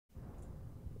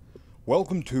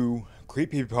Welcome to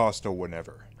Creepypasta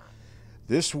Whenever.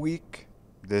 This week,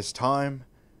 this time,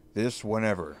 this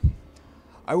whenever,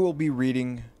 I will be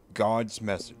reading God's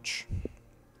Message.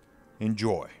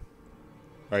 Enjoy.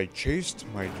 I chased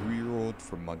my 2-year-old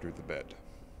from under the bed,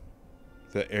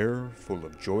 the air full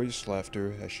of joyous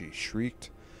laughter as she shrieked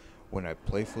when I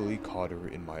playfully caught her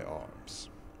in my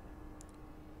arms.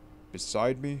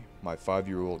 Beside me, my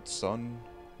 5-year-old son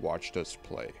watched us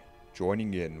play,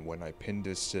 joining in when I pinned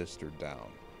his sister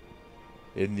down.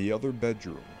 In the other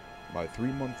bedroom, my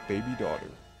 3-month baby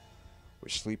daughter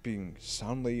was sleeping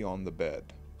soundly on the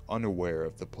bed, unaware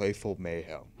of the playful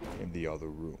mayhem in the other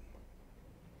room.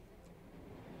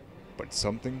 But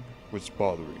something was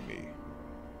bothering me.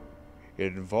 It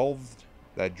involved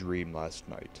that dream last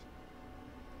night.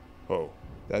 Oh,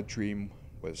 that dream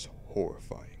was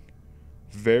horrifying.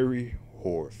 Very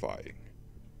horrifying.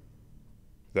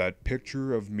 That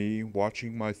picture of me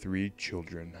watching my 3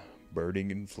 children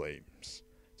burning in flames,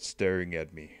 staring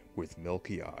at me with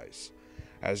milky eyes,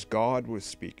 as God was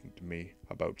speaking to me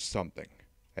about something,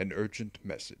 an urgent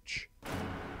message.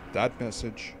 That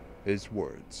message, his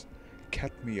words,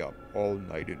 kept me up all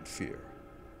night in fear.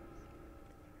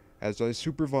 As I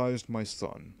supervised my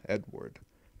son, Edward,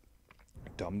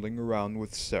 tumbling around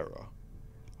with Sarah,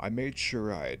 I made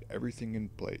sure I had everything in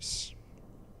place.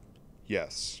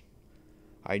 Yes,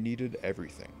 I needed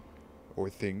everything, or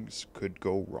things could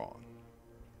go wrong.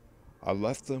 I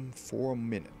left them for a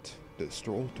minute to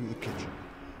stroll to the kitchen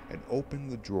and open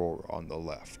the drawer on the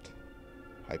left.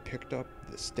 I picked up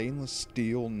the stainless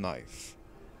steel knife,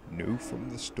 new from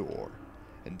the store,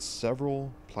 and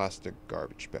several plastic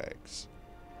garbage bags.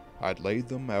 I laid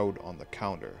them out on the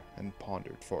counter and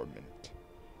pondered for a minute.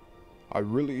 I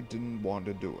really didn't want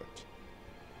to do it,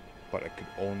 but I could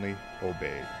only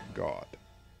obey God.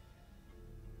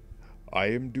 I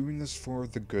am doing this for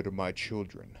the good of my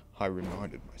children, I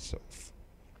reminded myself.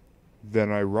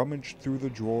 Then I rummaged through the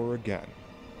drawer again,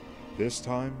 this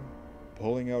time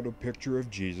pulling out a picture of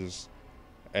Jesus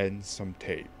and some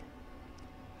tape.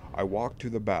 I walked to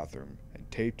the bathroom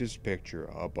and taped his picture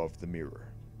above the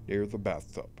mirror, near the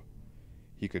bathtub.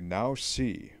 He could now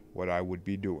see what I would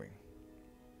be doing.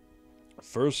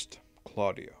 First,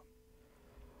 Claudia.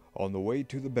 On the way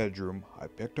to the bedroom, I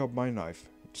picked up my knife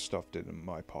and stuffed it in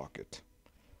my pocket.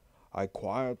 I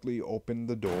quietly opened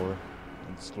the door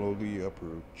and slowly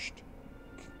approached.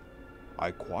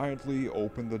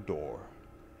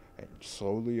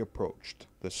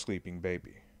 The sleeping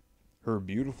baby. Her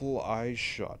beautiful eyes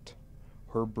shut,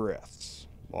 her breaths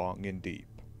long and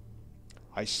deep.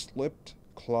 I slipped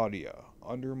Claudia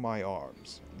under my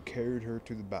arms and carried her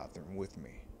to the bathroom with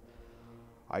me.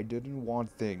 I didn't want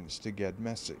things to get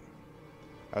messy.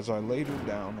 As I laid her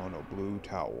down on a blue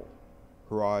towel,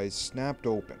 her eyes snapped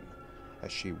open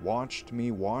as she watched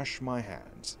me wash my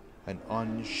hands and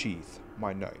unsheath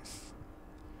my knife.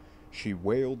 She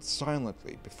wailed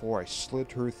silently before I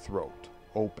slit her throat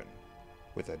open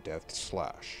with a deft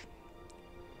slash.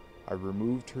 I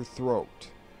removed her throat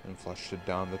and flushed it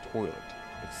down the toilet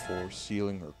before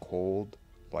sealing her cold,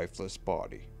 lifeless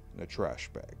body in a trash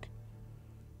bag.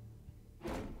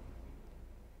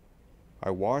 I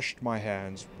washed my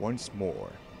hands once more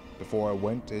before I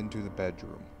went into the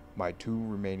bedroom my 2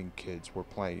 remaining kids were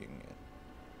playing in.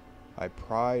 I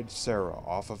pried Sarah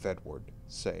off of Edward,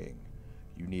 saying,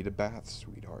 "You need a bath,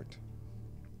 sweetheart."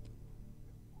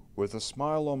 With a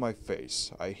smile on my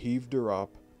face, I heaved her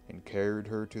up and carried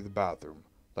her to the bathroom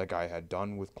like I had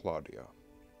done with Claudia.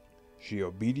 She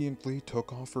obediently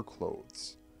took off her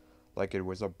clothes, like it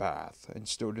was a bath, and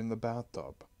stood in the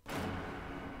bathtub.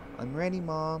 "I'm ready,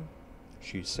 Mom,"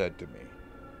 she said to me,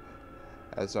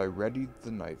 as I readied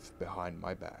the knife behind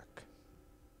my back.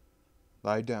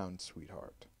 "Lie down,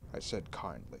 sweetheart," I said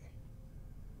kindly.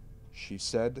 She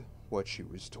said what she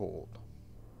was told.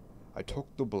 I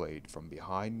took the blade from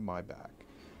behind my back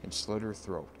and slit her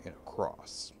throat in a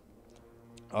cross.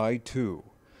 I, too,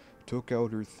 took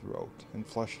out her throat and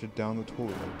flushed it down the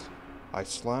toilet. I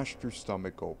slashed her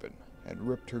stomach open and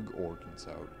ripped her organs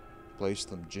out, placed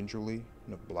them gingerly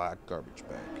in a black garbage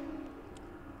bag.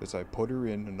 As I put her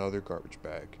in another garbage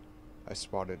bag, I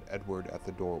spotted Edward at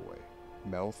the doorway,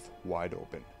 mouth wide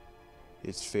open,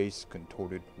 his face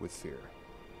contorted with fear.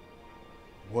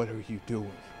 "What are you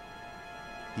doing?"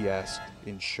 he asked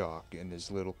in shock in his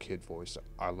little kid voice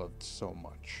I loved so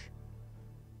much.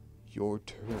 "Your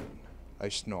turn," I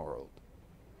snarled,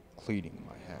 cleaning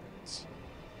my hands.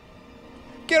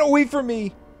 "Get away from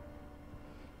me!"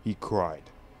 he cried,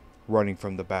 running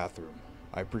from the bathroom.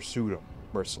 I pursued him,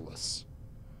 merciless.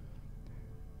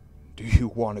 "Do you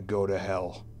want to go to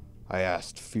hell?" I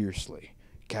asked fiercely,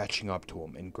 catching up to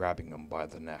him and grabbing him by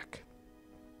the neck.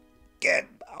 Get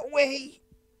away!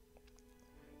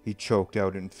 He choked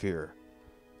out in fear,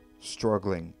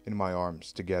 struggling in my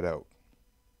arms to get out.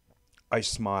 I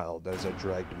smiled as I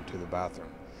dragged him to the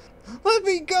bathroom. Let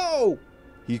me go!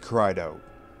 He cried out.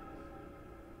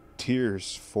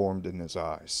 Tears formed in his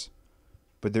eyes,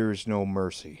 but there is no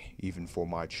mercy even for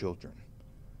my children.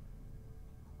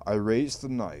 I raised the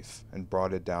knife and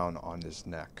brought it down on his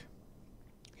neck.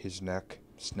 His neck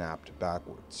snapped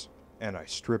backwards, and I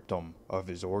stripped him of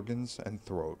his organs and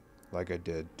throat like I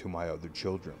did to my other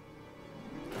children.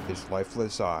 His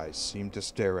lifeless eyes seemed to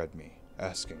stare at me,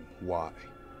 asking why.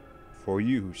 For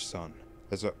you, son,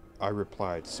 I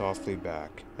replied softly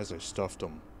back as I stuffed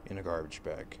him in a garbage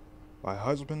bag. My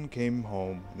husband came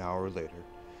home an hour later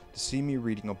to see me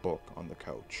reading a book on the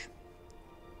couch.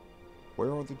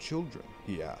 Where are the children?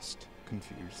 He asked,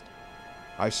 confused.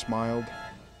 I smiled.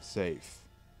 Safe.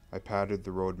 I patted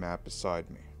the road map beside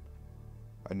me.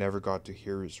 I never got to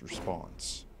hear his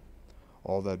response.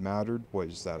 All that mattered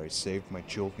was that I saved my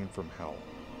children from hell.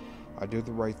 I did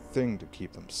the right thing to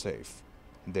keep them safe,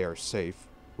 and they are safe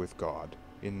with God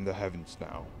in the heavens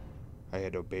now. I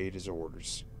had obeyed his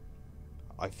orders.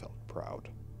 I felt proud.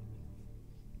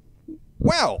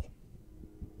 Well,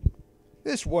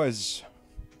 this was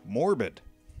morbid.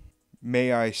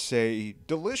 May I say,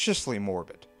 deliciously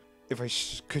morbid, if I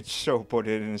could so put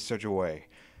it in such a way.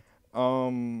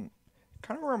 Kind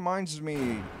of reminds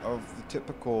me of the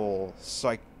typical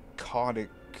psychotic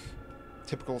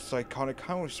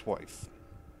housewife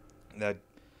that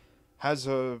has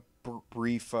a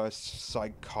brief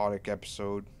psychotic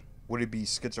episode. Would it be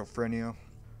schizophrenia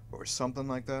or something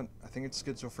like that? I think it's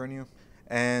schizophrenia.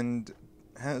 And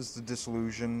has the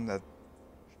disillusion that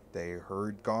they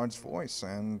heard God's voice,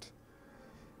 and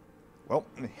well,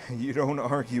 you don't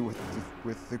argue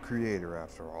with the Creator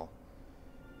after all.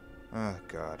 Ah,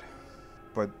 God.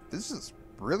 But this is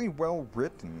really well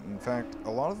written. In fact, a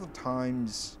lot of the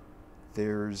times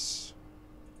there's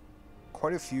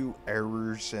quite a few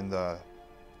errors in the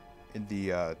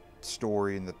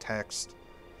story, in the text.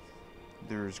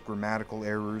 There's grammatical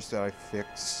errors that I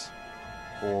fix,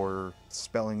 or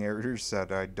spelling errors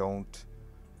that I don't,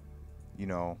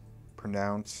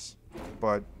 pronounce.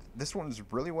 But this one's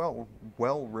really well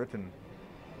written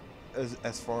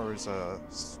as far as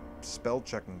spell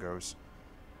checking goes,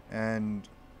 and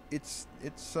it's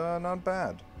not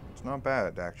bad. It's not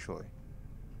bad, actually.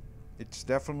 It's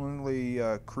definitely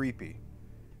creepy,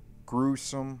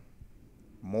 gruesome,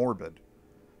 morbid,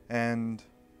 and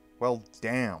well,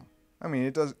 damn. I mean,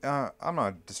 it does. I'm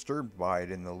not disturbed by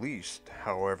it in the least.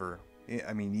 However,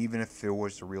 I mean, even if it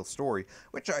was a real story,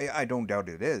 which I don't doubt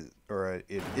it is, or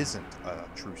it isn't a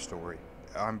true story.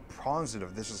 I'm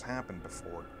positive this has happened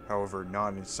before. However,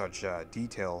 not in such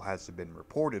detail has it been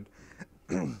reported.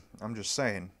 I'm just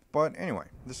saying. But anyway,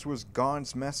 this was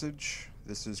God's Message.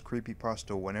 This is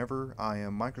Creepypasta Whenever. I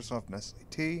am Microsoft Nestle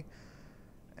T,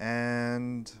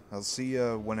 and I'll see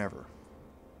you whenever.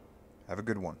 Have a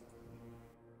good one.